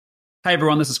Hey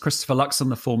everyone, this is Christopher Luxon,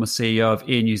 the former CEO of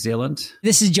Air New Zealand.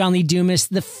 This is John Lee Dumas,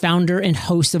 the founder and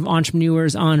host of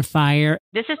Entrepreneurs on Fire.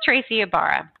 This is Tracy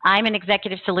Ibarra. I'm in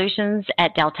Executive Solutions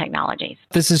at Dell Technologies.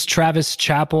 This is Travis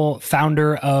Chappell,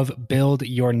 founder of Build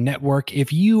Your Network.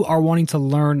 If you are wanting to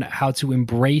learn how to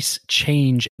embrace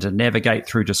change, To navigate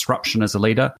through disruption as a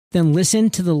leader, then listen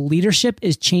to the Leadership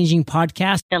is Changing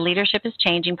podcast. The Leadership is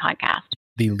Changing podcast.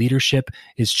 The Leadership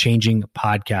is Changing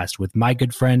podcast with my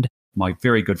good friend, my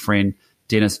very good friend,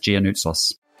 Dennis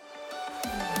Giannoutsos.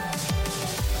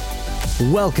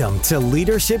 Welcome to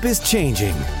Leadership is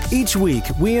Changing. Each week,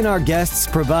 we and our guests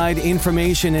provide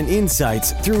information and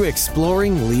insights through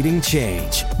exploring leading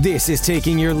change. This is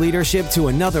taking your leadership to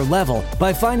another level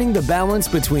by finding the balance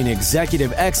between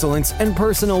executive excellence and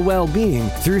personal well-being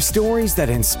through stories that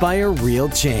inspire real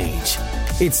change.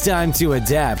 It's time to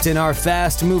adapt in our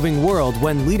fast-moving world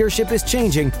when leadership is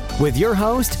changing with your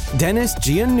host, Dennis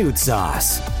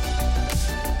Giannoutsos.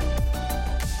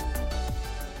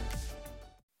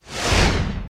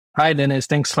 Hi, Dennis.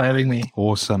 Thanks for having me.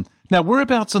 Awesome. Now,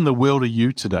 whereabouts in the world are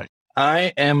you today?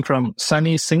 I am from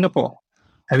sunny Singapore.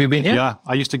 Have you been here? Yeah,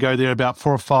 I used to go there about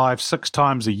 4 or 5, 6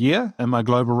 times a year in my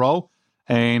global role,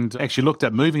 and actually looked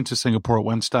at moving to Singapore at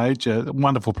one stage. A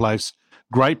wonderful place,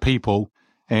 great people.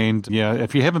 And yeah,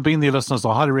 if you haven't been there, listeners,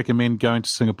 I highly recommend going to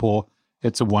Singapore.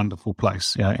 It's a wonderful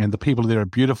place. Yeah, and the people there are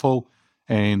beautiful,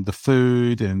 and the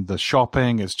food and the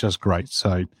shopping is just great.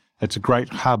 So it's a great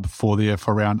hub for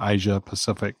around Asia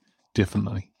Pacific,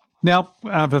 definitely. Now,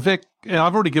 Vivek,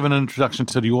 I've already given an introduction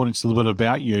to the audience a little bit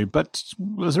about you, but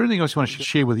is there anything else you want to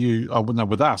share with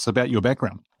us about your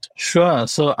background? Sure.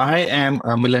 So I am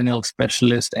a millennial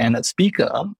specialist and a speaker.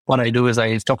 What I do is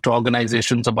I talk to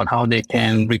organizations about how they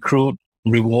can recruit,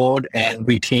 reward, and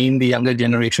retain the younger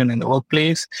generation in the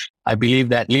workplace. I believe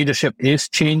that leadership is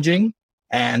changing,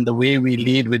 and the way we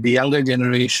lead with the younger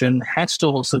generation has to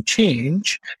also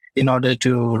change in order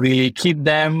to really keep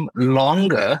them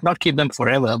longer, not keep them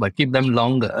forever, but keep them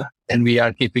longer than we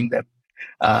are keeping them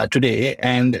today.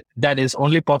 And that is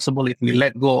only possible if we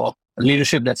let go of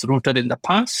leadership that's rooted in the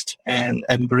past and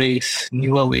embrace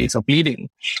newer ways of leading.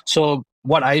 So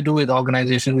what I do with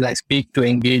organizations is I speak to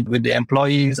engage with the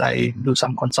employees. I do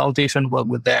some consultation work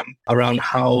with them around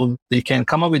how they can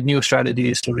come up with new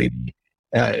strategies to really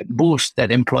boost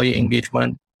that employee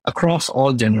engagement across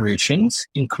all generations,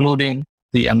 including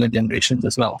the younger generations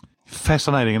as well.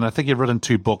 Fascinating. And I think you've written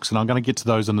 2 books, and I'm going to get to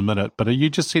those in a minute. But you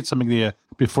just said something there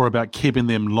before about keeping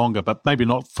them longer, but maybe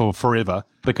not for forever,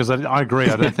 because I agree.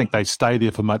 I don't think they stay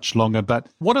there for much longer. But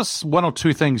what is 1 or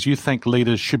 2 things you think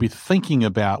leaders should be thinking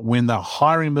about when they're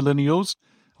hiring millennials,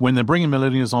 when they're bringing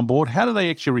millennials on board? How do they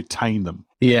actually retain them?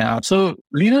 Yeah. So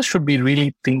leaders should be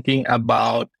really thinking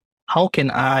about how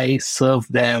can I serve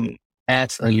them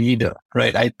as a leader,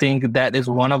 right? I think that is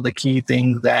one of the key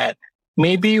things that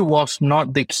maybe was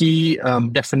not the key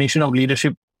definition of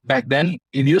leadership back then.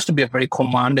 It used to be a very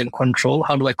command and control.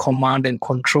 How do I command and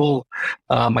control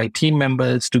my team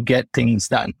members to get things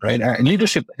done, right?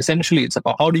 Leadership, essentially, it's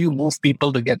about how do you move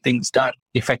people to get things done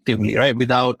effectively, right?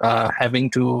 Without having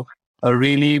to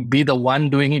really be the one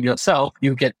doing it yourself.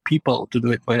 You get people to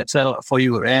do it for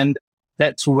you. And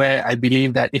that's where I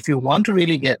believe that if you want to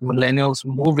really get millennials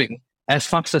moving as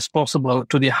fast as possible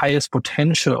to the highest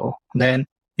potential, then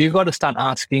you got to start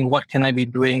asking, what can I be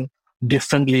doing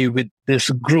differently with this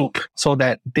group so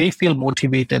that they feel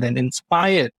motivated and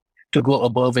inspired to go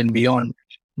above and beyond.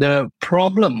 The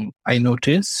problem I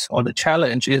notice, or the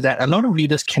challenge, is that a lot of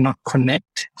leaders cannot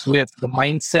connect with the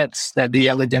mindsets that the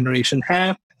younger generation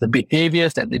have, the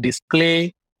behaviors that they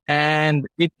display. And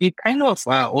it kind of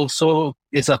also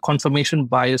is a confirmation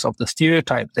bias of the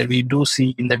stereotypes that we do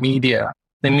see in the media.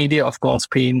 The media, of course,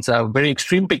 paints a very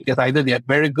extreme picture. Either they're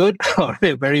very good or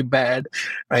they're very bad,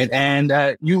 right? And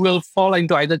you will fall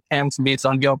into either camps based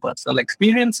on your personal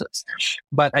experiences.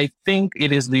 But I think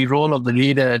it is the role of the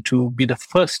leader to be the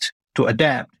first to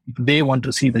adapt if they want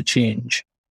to see the change.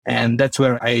 And that's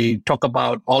where I talk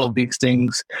about all of these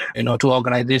things, to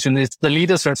organizations. It's the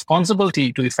leader's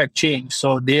responsibility to effect change.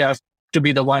 So they have to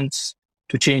be the ones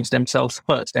to change themselves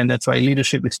first. And that's why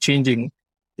leadership is changing.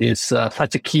 Is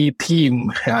such a key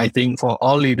theme, I think, for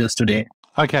all leaders today.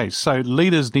 Okay, so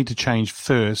leaders need to change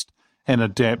first and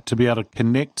adapt to be able to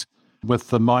connect with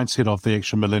the mindset of the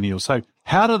actual millennial. So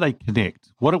how do they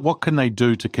connect? What can they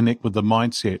do to connect with the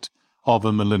mindset of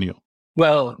a millennial?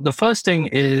 Well, the first thing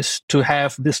is to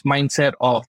have this mindset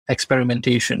of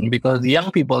experimentation, because the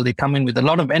young people, they come in with a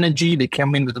lot of energy, they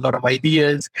come in with a lot of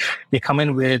ideas, they come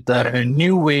in with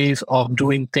new ways of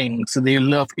doing things. So they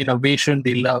love innovation,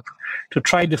 they love to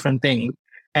try different things.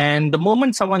 And the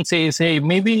moment someone says, hey,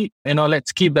 maybe,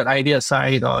 let's keep that idea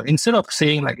aside, or instead of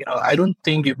saying like, I don't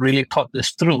think you've really thought this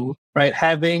through, right?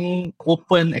 Having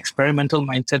open experimental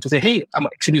mindset to say, hey, I'm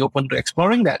actually open to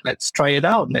exploring that. Let's try it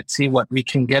out. Let's see what we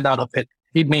can get out of it.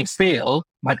 It may fail,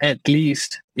 but at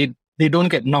least they don't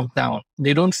get knocked down.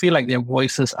 They don't feel like their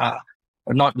voices are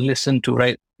not listened to,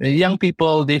 right? The young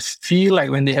people, they feel like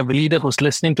when they have a leader who's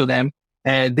listening to them,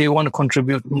 they want to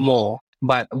contribute more.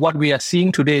 But what we are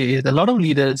seeing today is a lot of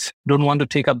leaders don't want to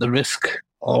take up the risk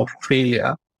of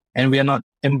failure, and we are not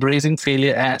embracing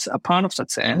failure as a part of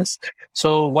success.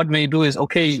 So what we do is,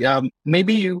 okay,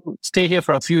 maybe you stay here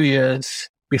for a few years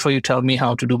before you tell me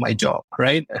how to do my job,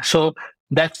 right? So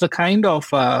that's the kind of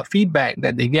feedback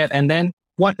that they get. And then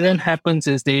what then happens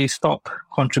is they stop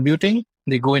contributing.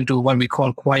 They go into what we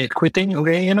call quiet quitting.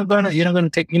 Okay, you're not gonna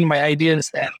take in my ideas,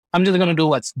 and I'm just gonna do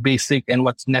what's basic and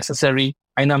what's necessary.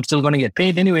 I know I'm still gonna get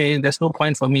paid anyway. There's no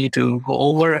point for me to go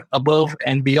over, above,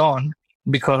 and beyond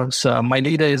because my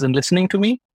leader isn't listening to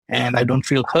me, and I don't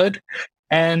feel heard,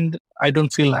 and I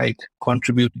don't feel like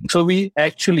contributing. So we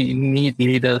actually need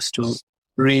leaders to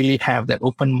really have that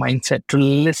open mindset to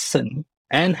listen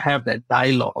and have that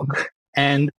dialogue.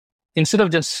 And instead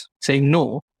of just saying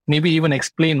no, maybe even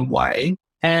explain why.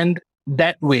 And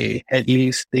that way, at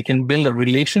least, they can build a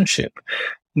relationship.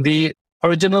 The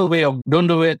original way of don't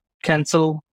do it,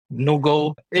 cancel, no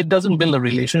go, it doesn't build a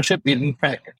relationship. It, in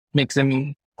fact, makes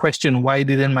them question, why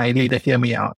didn't my leader hear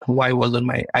me out? Why wasn't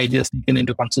my ideas taken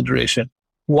into consideration?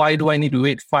 Why do I need to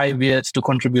wait 5 years to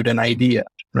contribute an idea?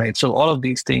 Right. So all of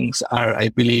these things are, I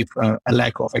believe, a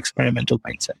lack of experimental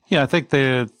mindset. Yeah, I think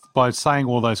by saying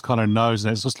all those kind of no's,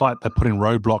 it's just like they're putting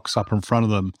roadblocks up in front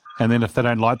of them. And then if they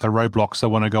don't like the roadblocks, they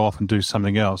want to go off and do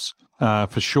something else,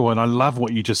 for sure. And I love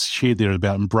what you just shared there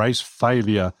about embrace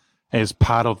failure as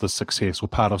part of the success or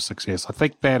part of success. I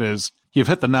think that is, you've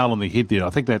hit the nail on the head there. I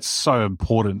think that's so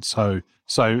important. So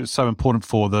important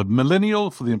for the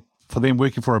millennial, for them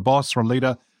working for a boss or a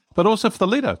leader, but also for the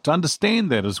leader to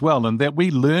understand that as well, and that we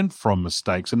learn from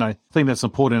mistakes. And I think that's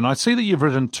important. And I see that you've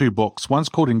written 2 books. One's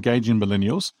called Engaging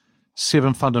Millennials,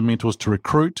 7 Fundamentals to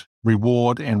Recruit,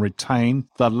 Reward, and Retain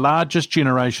the Largest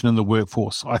Generation in the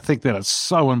Workforce. I think that is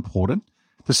so important.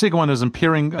 The second one is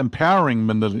Empowering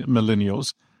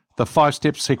Millennials, the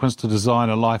 5-step sequence to design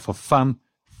a life of fun,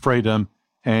 freedom,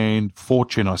 and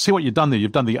fortune. I see what you've done there.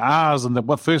 You've done the R's in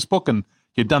the first book, and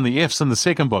you've done the F's in the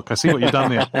second book. I see what you've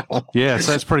done there. Yeah,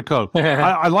 so that's pretty cool.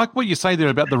 I like what you say there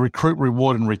about the recruit,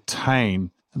 reward, and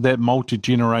retain that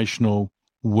multi-generational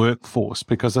workforce,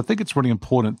 because I think it's really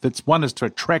important. That's one is to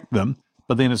attract them,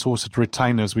 but then it's also to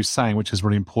retain, as we're saying, which is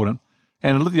really important.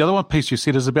 And the other one piece you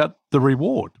said is about the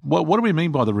reward. What do we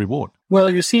mean by the reward? Well,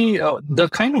 you see, the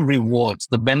kind of rewards,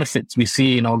 the benefits we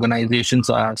see in organizations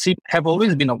have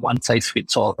always been a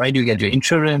one-size-fits-all, right? You get your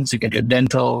insurance, you get your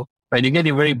dental, right? You get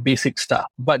your very basic stuff.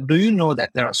 But do you know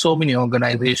that there are so many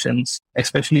organizations,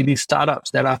 especially these startups,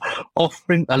 that are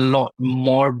offering a lot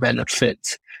more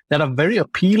benefits that are very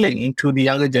appealing to the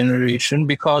younger generation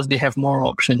because they have more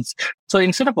options. So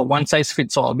instead of a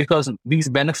one-size-fits-all, because these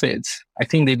benefits, I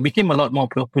think they became a lot more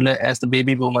popular as the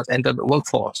baby boomers entered the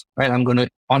workforce, right? I'm going to,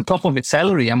 on top of its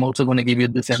salary, I'm also going to give you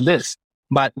this and this.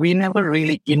 But we never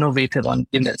really innovated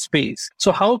in that space.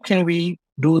 So how can we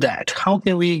do that? How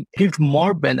can we give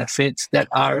more benefits that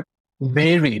are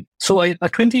varied? So a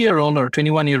 20-year-old or a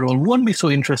 21-year-old won't be so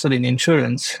interested in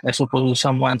insurance as opposed to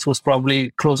someone who's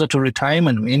probably closer to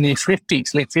retirement in his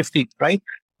 50s, late 50s, right?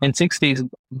 And 60s.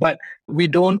 But we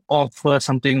don't offer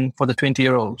something for the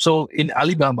 20-year-old. So in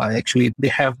Alibaba, actually, they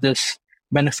have this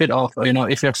benefit of,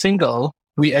 if you're single,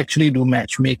 we actually do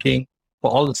matchmaking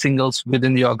for all the singles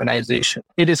within the organization.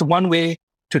 It is one way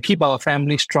to keep our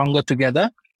family stronger together.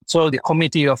 So the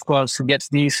committee, of course, gets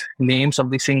these names of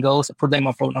the singles, put them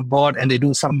up on a board, and they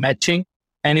do some matching.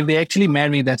 And if they actually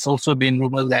marry, that's also been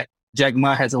rumored that Jack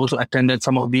Ma has also attended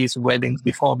some of these weddings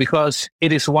before, because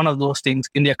it is one of those things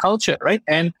in their culture, right?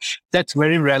 And that's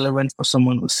very relevant for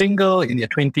someone who's single in their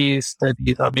 20s,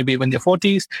 30s, or maybe even their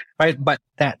 40s, right? But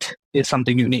that is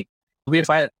something unique. We've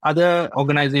had other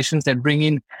organizations that bring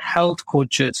in health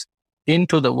coaches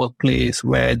into the workplace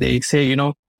where they say,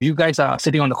 you guys are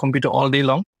sitting on the computer all day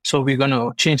long. So we're going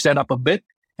to change that up a bit.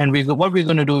 And what we're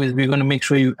going to do is we're going to make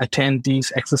sure you attend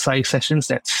these exercise sessions.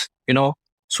 That's,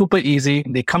 super easy.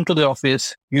 They come to the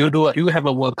office, you have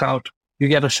a workout, you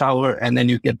get a shower, and then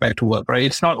you get back to work, right?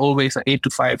 It's not always an 8 to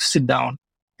 5, sit down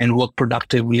and work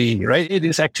productively, right? It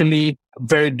is actually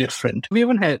very different. We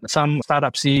even had some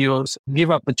startup CEOs give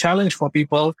up the challenge for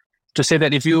people to say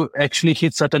that if you actually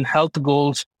hit certain health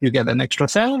goals, you get an extra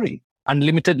salary,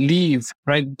 unlimited leave,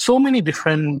 right? So many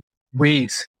different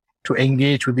ways to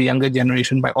engage with the younger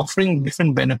generation by offering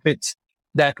different benefits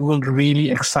that will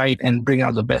really excite and bring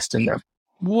out the best in them.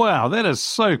 Wow, that is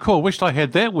so cool. Wished I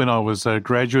had that when I was a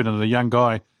graduate and a young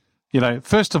guy.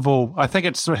 First of all, I think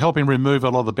it's helping remove a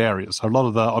lot of the barriers, a lot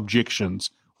of the objections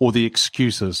or the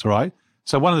excuses, right?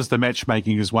 So one is the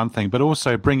matchmaking is one thing, but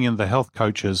also bringing in the health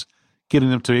coaches, getting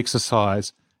them to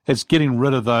exercise. It's getting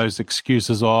rid of those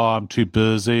excuses. Oh, I'm too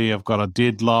busy. I've got a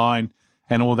deadline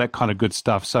and all that kind of good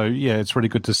stuff. So yeah, it's really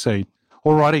good to see.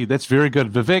 All righty, that's very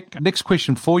good. Vivek, next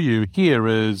question for you here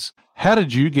is, how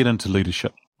did you get into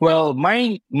leadership? Well,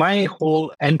 my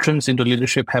whole entrance into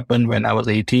leadership happened when I was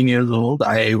 18 years old.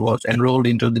 I was enrolled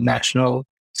into the national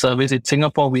service in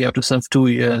Singapore. We have to serve 2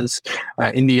 years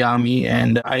in the army,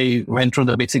 and I went through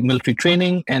the basic military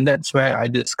training, and that's where I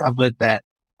discovered that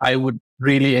I would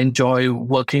really enjoy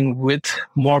working with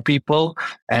more people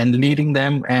and leading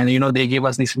them. And, they gave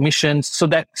us these missions. So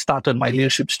that started my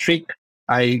leadership streak.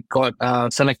 I got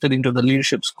selected into the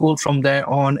leadership school from there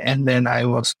on, and then I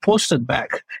was posted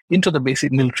back into the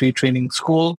basic military training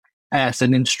school as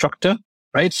an instructor,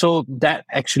 right? So that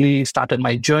actually started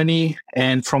my journey.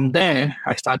 And from there,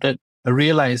 I started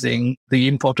realizing the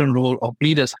important role of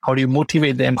leaders. How do you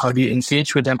motivate them? How do you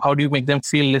engage with them? How do you make them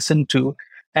feel listened to?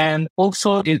 And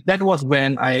also, that was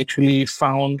when I actually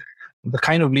found the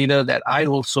kind of leader that I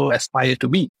also aspire to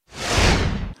be.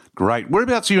 Great.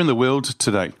 Whereabouts are you in the world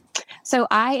today? So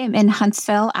I am in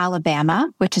Huntsville,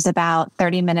 Alabama, which is about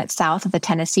 30 minutes south of the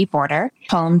Tennessee border,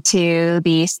 home to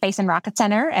the Space and Rocket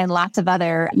Center and lots of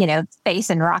other, space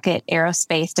and rocket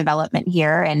aerospace development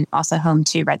here, and also home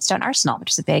to Redstone Arsenal,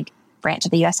 which is a big branch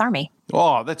of the U.S. Army.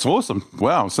 Oh, that's awesome.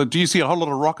 Wow. So do you see a whole lot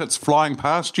of rockets flying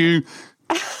past you?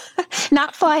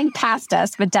 Not flying past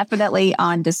us, but definitely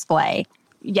on display.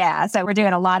 Yeah, so we're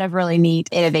doing a lot of really neat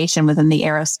innovation within the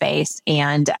aerospace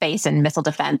and space and missile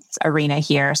defense arena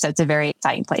here. So it's a very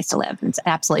exciting place to live. It's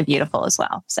absolutely beautiful as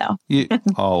well. So yeah.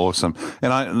 Oh, awesome.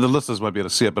 And the listeners won't be able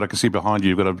to see it, but I can see behind you,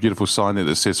 you've got a beautiful sign there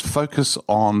that says, focus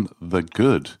on the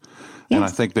good. Yes. And I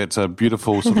think that's a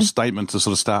beautiful sort of statement to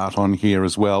sort of start on here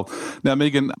as well. Now,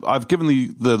 Megan, I've given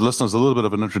the listeners a little bit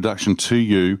of an introduction to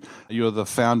you. You're the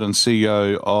founder and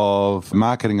CEO of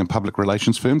marketing and public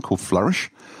relations firm called Flourish.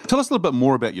 Tell us a little bit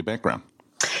more about your background.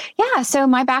 Yeah, so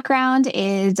my background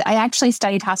is I actually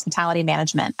studied hospitality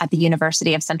management at the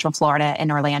University of Central Florida in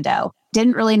Orlando.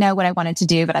 Didn't really know what I wanted to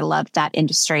do, but I loved that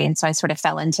industry. And so I sort of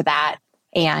fell into that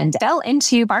and fell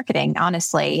into marketing,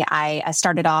 honestly. I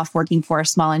started off working for a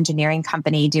small engineering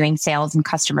company doing sales and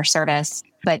customer service,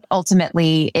 but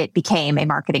ultimately it became a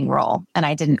marketing role. And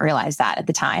I didn't realize that at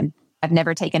the time. I've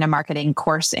never taken a marketing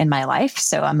course in my life,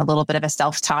 so I'm a little bit of a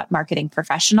self-taught marketing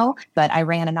professional, but I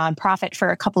ran a nonprofit for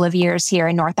a couple of years here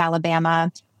in North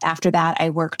Alabama. After that, I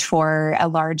worked for a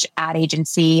large ad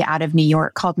agency out of New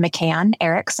York called McCann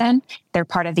Erickson. They're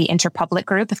part of the Interpublic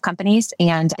group of companies,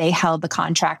 and they held the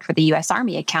contract for the U.S.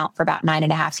 Army account for about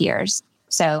 9.5 years.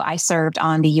 So I served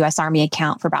on the U.S. Army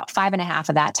account for about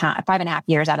 5.5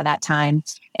 years out of that time,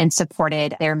 and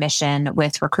supported their mission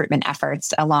with recruitment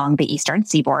efforts along the Eastern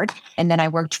Seaboard. And then I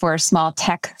worked for a small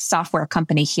tech software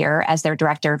company here as their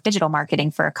director of digital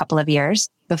marketing for a couple of years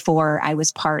before I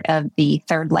was part of the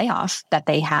third layoff that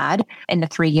they had in the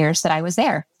 3 years that I was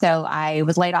there. So I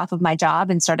was laid off of my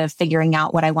job and started figuring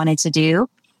out what I wanted to do.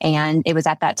 And it was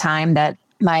at that time that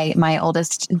my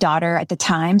oldest daughter at the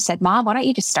time said, "Mom, why don't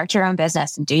you just start your own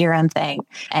business and do your own thing?"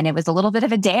 And it was a little bit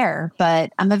of a dare,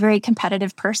 but I'm a very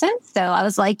competitive person. So I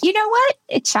was like, you know what?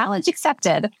 A challenge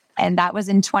accepted. And that was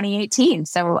in 2018.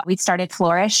 So we started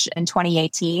Flourish in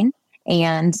 2018.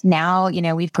 And now,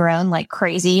 we've grown like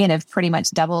crazy and have pretty much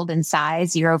doubled in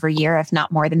size year over year, if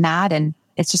not more than that. And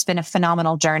it's just been a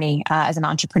phenomenal journey as an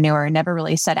entrepreneur. Never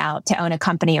really set out to own a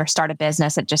company or start a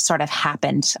business. It just sort of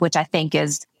happened, which I think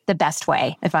is the best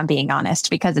way, if I'm being honest,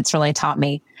 because it's really taught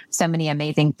me so many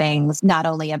amazing things, not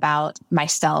only about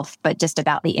myself, but just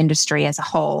about the industry as a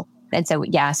whole. And so,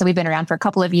 so we've been around for a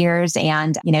couple of years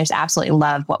and, just absolutely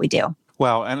love what we do.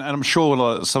 Wow. And I'm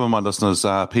sure some of my listeners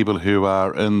are people who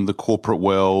are in the corporate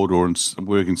world or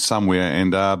working somewhere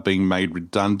and are being made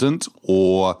redundant,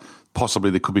 or possibly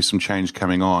there could be some change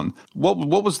coming on. What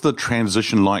was the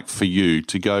transition like for you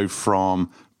to go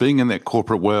from being in that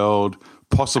corporate world,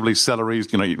 possibly salaries,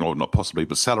 not possibly,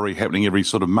 but salary happening every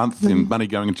sort of month and money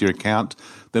going into your account,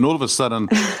 then all of a sudden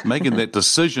making that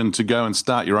decision to go and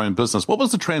start your own business? What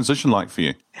was the transition like for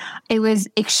you? It was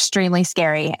extremely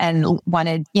scary and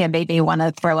made me want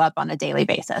to throw up on a daily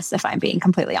basis, if I'm being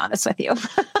completely honest with you.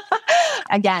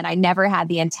 again, I never had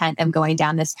the intent of going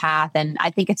down this path. And I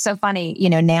think it's so funny,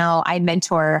 now I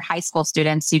mentor high school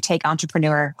students who take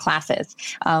entrepreneur classes,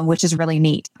 which is really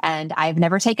neat. And I've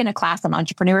never taken a class on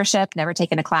entrepreneurship, never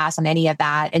taken a class on any of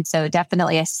that. And so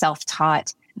definitely a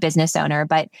self-taught business owner.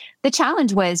 But the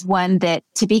challenge was one that,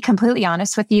 to be completely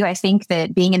honest with you, I think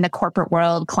that being in the corporate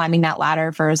world, climbing that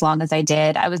ladder for as long as I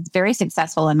did, I was very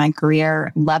successful in my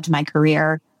career, loved my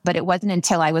career. But it wasn't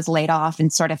until I was laid off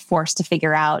and sort of forced to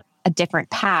figure out a different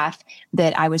path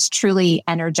that I was truly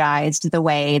energized the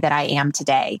way that I am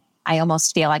today. I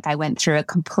almost feel like I went through a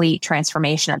complete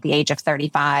transformation at the age of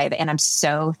 35. And I'm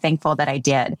so thankful that I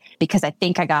did, because I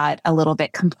think I got a little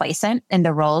bit complacent in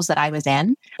the roles that I was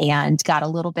in and got a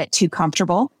little bit too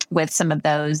comfortable with some of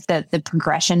those, the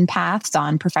progression paths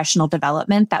on professional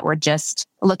development that were just,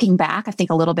 looking back, I think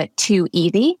a little bit too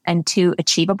easy and too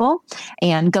achievable.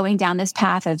 And going down this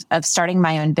path of starting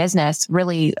my own business,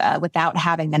 really without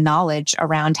having the knowledge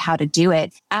around how to do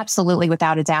it, absolutely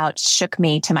without a doubt, shook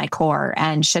me to my core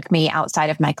and shook me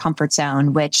outside of my comfort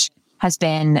zone, which has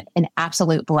been an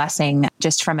absolute blessing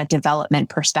just from a development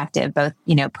perspective, both,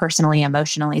 personally,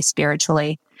 emotionally,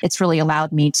 spiritually. It's really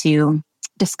allowed me to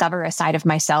discover a side of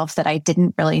myself that I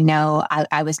didn't really know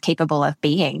I was capable of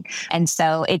being. And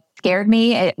so it scared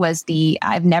me.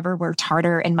 I've never worked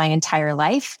harder in my entire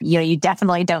life. You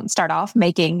definitely don't start off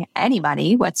making any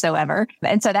money whatsoever.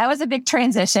 And so that was a big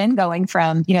transition, going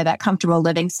from, that comfortable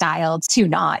living style to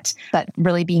not, but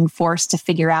really being forced to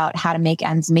figure out how to make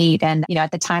ends meet. And,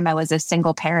 at the time I was a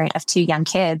single parent of 2 young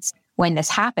kids when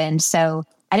this happened. So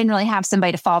I didn't really have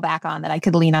somebody to fall back on that I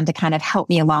could lean on to kind of help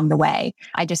me along the way.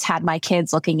 I just had my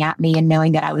kids looking at me and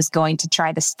knowing that I was going to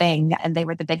try this thing. And they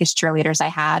were the biggest cheerleaders I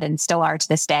had and still are to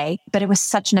this day. But it was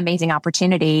such an amazing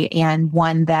opportunity, and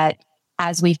one that,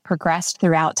 as we've progressed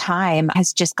throughout time,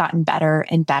 has just gotten better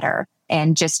and better.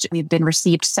 And we've been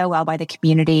received so well by the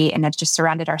community, and have just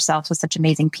surrounded ourselves with such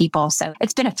amazing people. So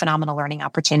it's been a phenomenal learning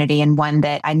opportunity, and one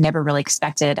that I never really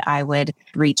expected I would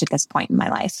reach at this point in my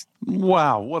life.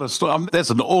 Wow, what a story.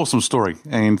 That's an awesome story.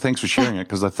 And thanks for sharing it,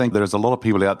 because I think there's a lot of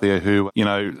people out there who,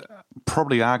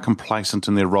 probably are complacent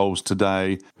in their roles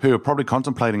today, who are probably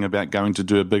contemplating about going to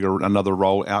do another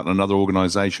role out in another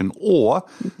organization, or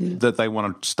that they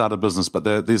want to start a business, but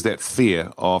there's that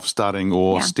fear of starting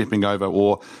or stepping over,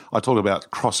 or I talk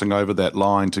about crossing over that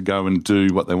line to go and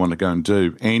do what they want to go and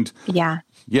do. And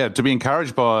to be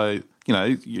encouraged by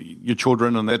your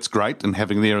children, and that's great, and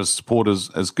having there as support is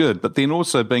good. But then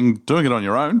also doing it on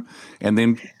your own,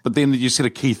 but then you said a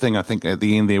key thing, I think, at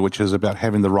the end there, which is about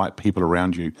having the right people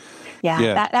around you.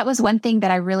 That was one thing that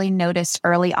I really noticed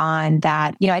early on,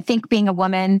 that, I think being a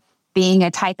woman, being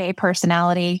a type A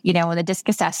personality, with a DISC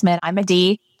assessment, I'm a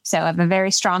D. So I have a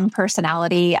very strong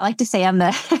personality. I like to say I'm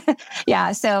the,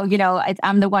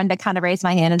 I'm the one to kind of raise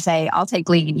my hand and say, I'll take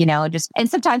lead, and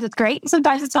sometimes it's great.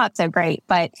 Sometimes it's not so great,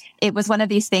 but it was one of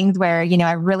these things where,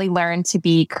 I really learned to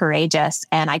be courageous,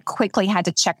 and I quickly had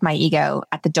to check my ego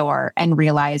at the door and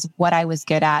realize what I was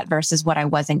good at versus what I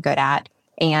wasn't good at.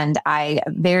 And I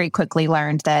very quickly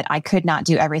learned that I could not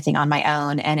do everything on my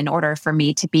own. And in order for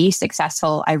me to be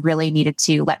successful, I really needed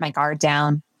to let my guard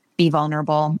down, be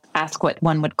vulnerable, ask what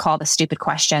one would call the stupid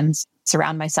questions,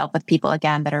 surround myself with people,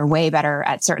 again, that are way better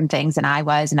at certain things than I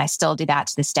was. And I still do that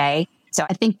to this day. So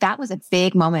I think that was a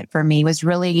big moment for me, was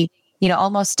really,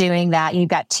 almost doing that. You've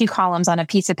got 2 columns on a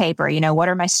piece of paper, what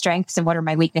are my strengths and what are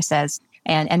my weaknesses,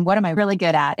 and what am I really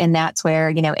good at? And that's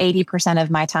where, 80%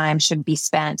 of my time should be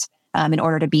spent in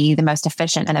order to be the most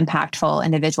efficient and impactful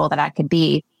individual that I could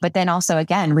be. But then also,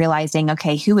 again, realizing,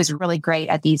 okay, who is really great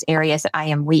at these areas that I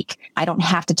am weak? I don't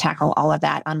have to tackle all of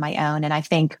that on my own. And I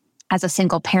think as a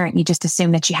single parent, you just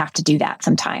assume that you have to do that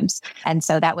sometimes. And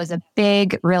so that was a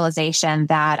big realization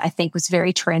that I think was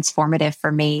very transformative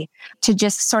for me, to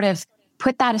just sort of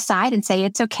put that aside and say,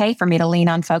 it's okay for me to lean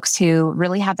on folks who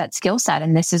really have that skill set,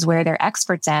 and this is where they're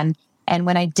experts in. And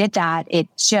when I did that, it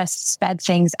just sped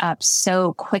things up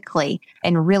so quickly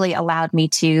and really allowed me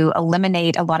to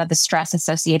eliminate a lot of the stress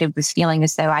associated with feeling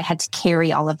as though I had to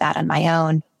carry all of that on my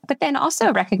own. But then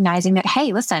also recognizing that,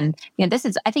 hey, listen,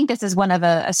 I think this is one of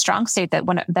a strong suit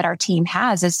that our team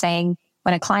has, is saying,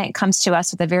 when a client comes to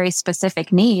us with a very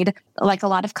specific need, like a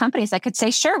lot of companies, I could say,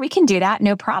 sure, we can do that,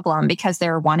 no problem, because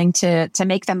they're wanting to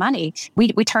make the money.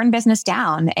 We turn business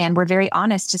down, and we're very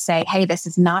honest to say, hey, this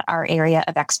is not our area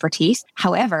of expertise.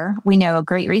 However, we know a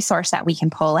great resource that we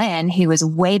can pull in who is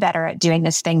way better at doing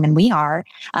this thing than we are.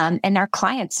 And our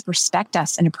clients respect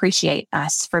us and appreciate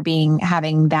us for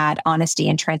having that honesty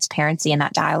and transparency in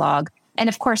that dialogue. And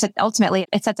of course, ultimately,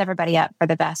 it sets everybody up for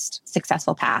the best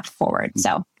successful path forward.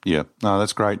 So Yeah, no,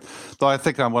 that's great. Though I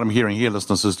think what I'm hearing here,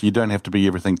 listeners, is you don't have to be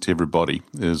everything to everybody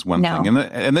is one thing.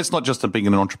 And that's not just being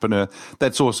an entrepreneur.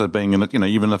 That's also being,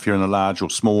 even if you're in a large or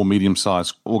small,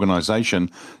 medium-sized organization,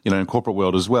 in corporate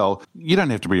world as well, you don't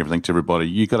have to be everything to everybody.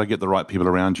 You got to get the right people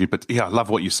around you. But yeah, I love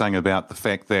what you're saying about the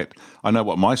fact that I know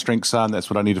what my strengths are and that's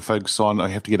what I need to focus on. I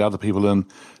have to get other people in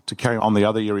to carry on the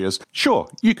other areas. Sure,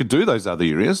 you could do those other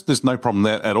areas. There's no problem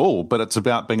there at all. But it's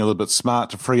about being a little bit smart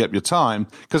to free up your time.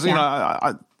 Because,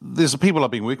 there's people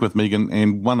I've been working with, Megan,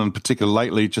 and one in particular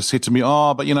lately just said to me,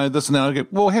 but this and that. I go,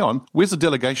 well, hang on, where's the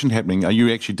delegation happening? Are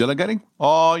you actually delegating?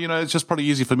 It's just probably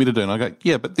easy for me to do. And I go,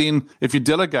 yeah, but then if you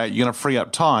delegate, you're going to free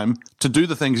up time to do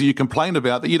the things that you complained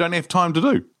about that you don't have time to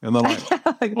do. And they're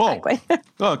like, exactly.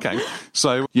 Okay.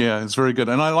 So, yeah, it's very good.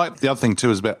 And I like the other thing, too,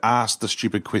 is about ask the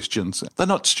stupid questions. They're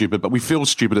not stupid, but we feel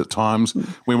stupid at times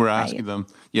when we're asking them.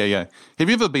 Yeah. Have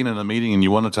you ever been in a meeting and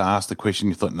you wanted to ask the question,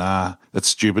 you thought, nah, that's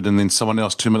stupid, and then someone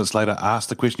else 2 minutes later asked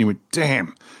the question, you went,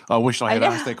 damn, I wish I had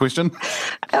asked that question?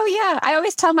 Oh, yeah. I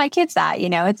always tell my kids that,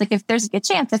 it's like if there's a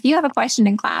chance, if you have a question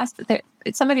in class,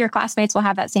 some of your classmates will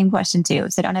have that same question too.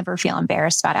 So don't ever feel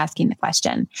embarrassed about asking the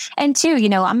question. And two,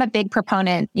 I'm a big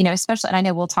proponent, especially, and I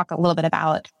know we'll talk a little bit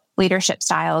about leadership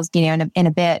styles, in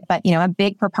a bit, but, a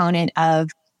big proponent of,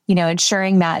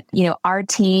 ensuring that, our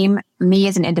team, me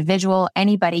as an individual,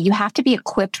 anybody, you have to be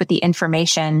equipped with the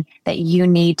information that you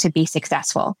need to be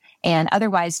successful. And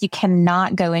otherwise, you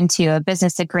cannot go into a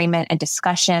business agreement, a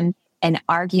discussion, an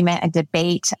argument, a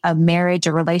debate, a marriage,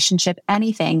 a relationship,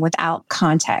 anything without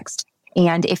context.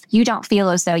 And if you don't feel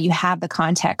as though you have the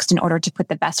context in order to put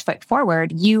the best foot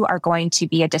forward, you are going to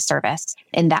be a disservice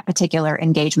in that particular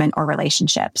engagement or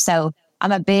relationship. So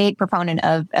I'm a big proponent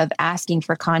of asking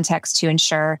for context to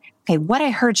ensure, okay, what I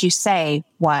heard you say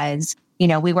was,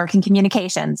 we work in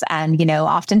communications and,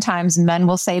 oftentimes men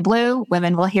will say blue,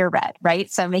 women will hear red,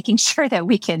 right? So making sure that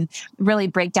we can really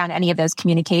break down any of those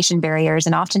communication barriers.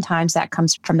 And oftentimes that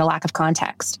comes from the lack of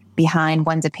context behind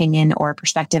one's opinion or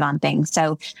perspective on things.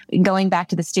 So going back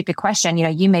to the stupid question,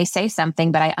 you may say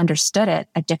something, but I understood it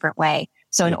a different way.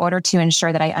 So in order to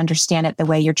ensure that I understand it the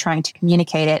way you're trying to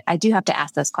communicate it, I do have to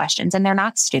ask those questions. And they're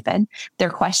not stupid.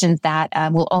 They're questions that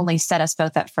will only set us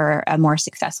both up for a more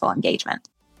successful engagement.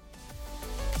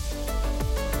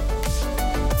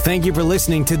 Thank you for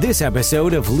listening to this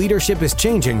episode of Leadership is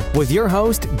Changing with your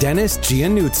host, Dennis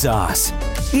Giannoutsas.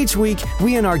 Each week,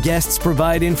 we and our guests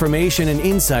provide information and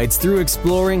insights through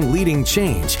exploring leading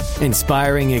change,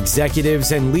 inspiring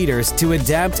executives and leaders to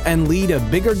adapt and lead a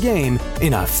bigger game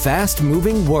in a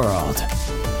fast-moving world.